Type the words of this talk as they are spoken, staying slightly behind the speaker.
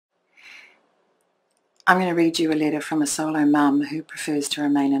I'm going to read you a letter from a solo mum who prefers to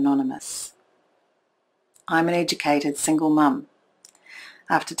remain anonymous. I'm an educated single mum.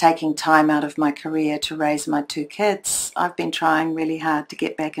 After taking time out of my career to raise my 2 kids, I've been trying really hard to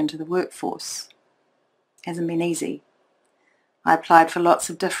get back into the workforce. Hasn't been easy. I applied for lots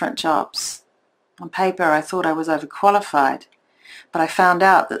of different jobs. On paper, I thought I was overqualified, but I found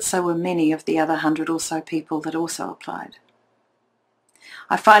out that so were many of the other 100 or so people that also applied.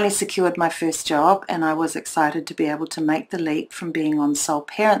 I finally secured my first job, and I was excited to be able to make the leap from being on sole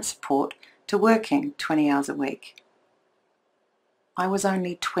parent support to working 20 hours a week. I was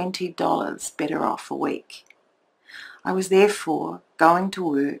only $20 better off a week. I was therefore going to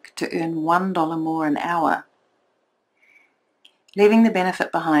work to earn $1 more an hour. Leaving the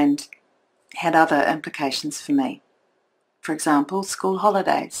benefit behind had other implications for me. For example, school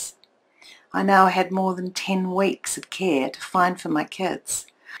holidays. I now had more than 10 weeks of care to find for my kids.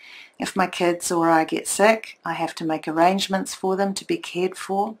 If my kids or I get sick, I have to make arrangements for them to be cared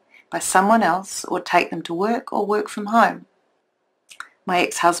for by someone else or take them to work or work from home. My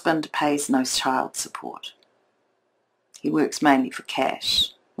ex-husband pays no child support. He works mainly for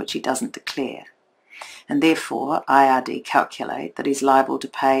cash, which he doesn't declare, and therefore IRD calculate that he's liable to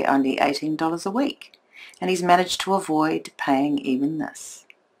pay only $18 a week, and he's managed to avoid paying even this.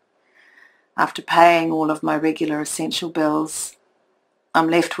 After paying all of my regular essential bills, I'm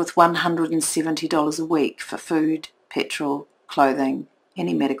left with $170 a week for food, petrol, clothing,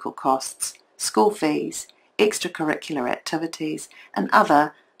 any medical costs, school fees, extracurricular activities, and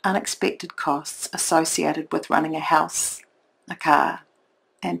other unexpected costs associated with running a house, a car,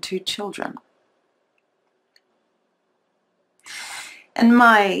 and 2 children. In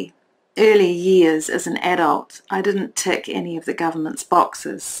my early years as an adult, I didn't tick any of the government's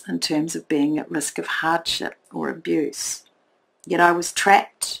boxes in terms of being at risk of hardship or abuse. Yet I was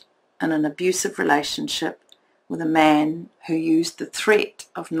trapped in an abusive relationship with a man who used the threat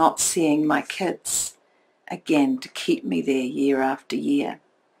of not seeing my kids again to keep me there year after year.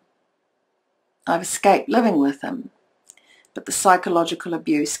 I've escaped living with him, but the psychological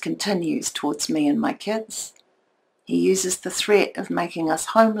abuse continues towards me and my kids. He uses the threat of making us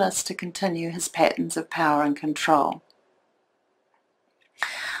homeless to continue his patterns of power and control.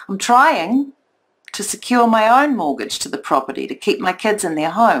 I'm trying to secure my own mortgage to the property to keep my kids in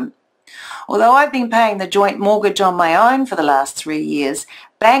their home. Although I've been paying the joint mortgage on my own for the last 3 years,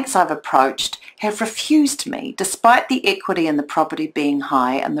 banks I've approached have refused me despite the equity in the property being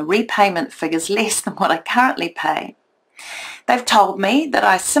high and the repayment figures less than what I currently pay. They've told me that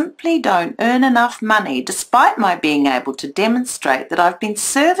I simply don't earn enough money despite my being able to demonstrate that I've been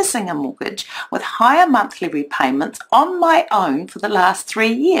servicing a mortgage with higher monthly repayments on my own for the last 3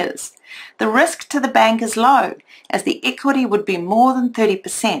 years. The risk to the bank is low, as the equity would be more than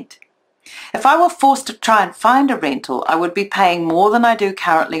 30%. If I were forced to try and find a rental, I would be paying more than I do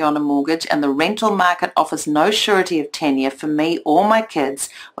currently on a mortgage, and the rental market offers no surety of tenure for me or my kids,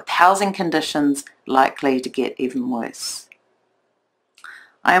 with housing conditions likely to get even worse.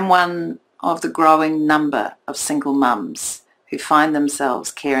 I am one of the growing number of single mums who find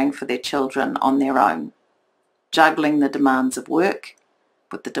themselves caring for their children on their own, juggling the demands of work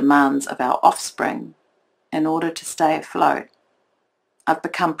with the demands of our offspring in order to stay afloat. I've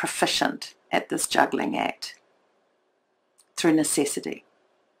become proficient at this juggling act through necessity,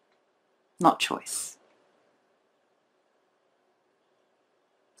 not choice.